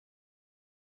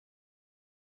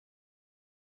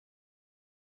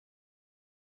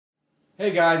Hey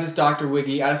guys, it's Dr.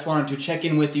 Wiggy. I just wanted to check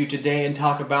in with you today and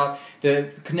talk about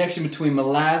the connection between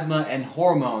melasma and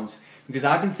hormones. Because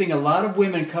I've been seeing a lot of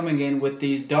women coming in with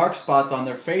these dark spots on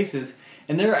their faces,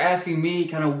 and they're asking me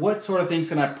kind of what sort of things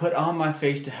can I put on my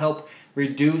face to help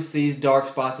reduce these dark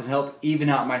spots and help even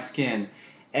out my skin.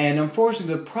 And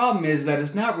unfortunately the problem is that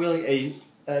it's not really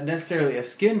necessarily a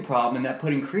skin problem, and that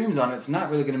putting creams on it's not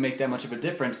really going to make that much of a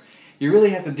difference. You really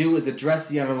have to do is address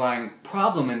the underlying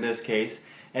problem in this case.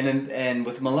 And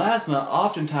with melasma,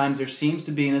 oftentimes there seems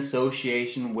to be an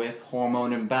association with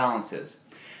hormone imbalances.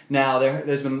 Now,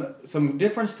 there's been some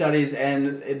different studies,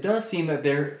 and it does seem that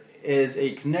there is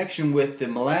a connection with the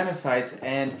melanocytes,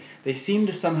 and they seem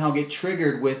to somehow get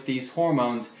triggered with these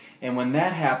hormones, and when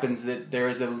that happens, that there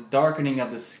is a darkening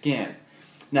of the skin.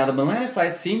 Now, the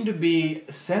melanocytes seem to be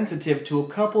sensitive to a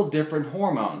couple different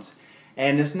hormones.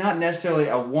 And it's not necessarily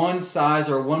a one size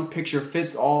or one picture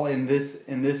fits all in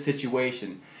this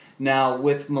situation. Now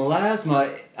with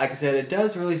melasma, like I said, it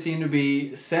does really seem to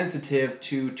be sensitive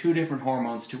to two different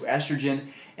hormones, to estrogen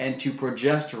and to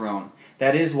progesterone.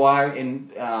 That is why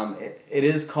it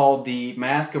is called the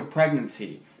mask of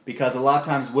pregnancy, because a lot of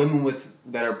times women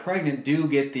that are pregnant do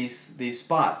get these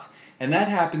spots. And that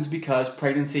happens because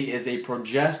pregnancy is a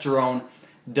progesterone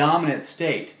dominant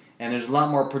state. And there's a lot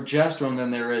more progesterone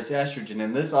than there is estrogen.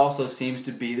 And this also seems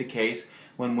to be the case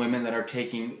when women that are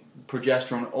taking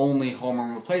progesterone-only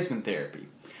hormone replacement therapy.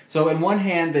 So in one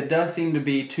hand, that does seem to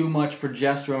be too much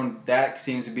progesterone. That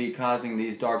seems to be causing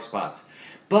these dark spots.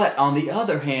 But on the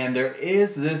other hand, there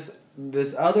is this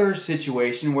other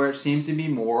situation where it seems to be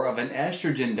more of an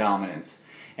estrogen dominance.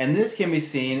 And this can be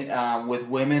seen with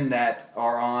women that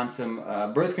are on some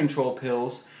birth control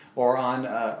pills or on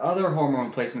other hormone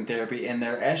replacement therapy, and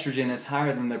their estrogen is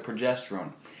higher than their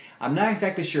progesterone. I'm not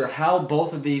exactly sure how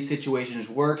both of these situations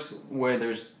works, where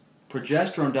there's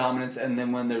progesterone dominance and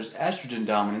then when there's estrogen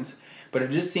dominance, but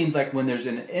it just seems like when there's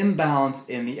an imbalance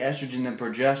in the estrogen and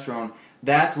progesterone,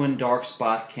 that's when dark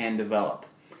spots can develop.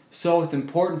 So it's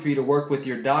important for you to work with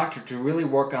your doctor to really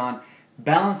work on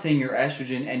balancing your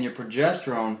estrogen and your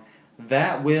progesterone.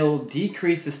 That will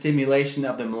decrease the stimulation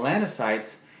of the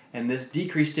melanocytes, and this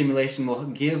decreased stimulation will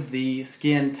give the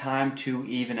skin time to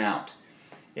even out.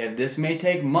 This may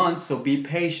take months, so be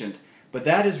patient, but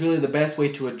that is really the best way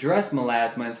to address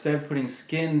melasma instead of putting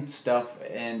skin stuff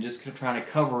and just trying to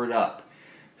cover it up.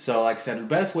 So like I said, the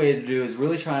best way to do is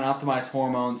really try and optimize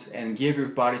hormones and give your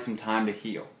body some time to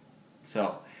heal.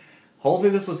 So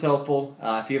hopefully this was helpful.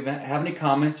 If you have any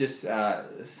comments, just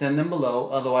send them below.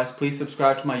 Otherwise, please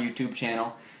subscribe to my YouTube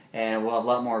channel, and we'll have a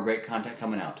lot more great content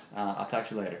coming out. I'll talk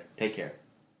to you later. Take care.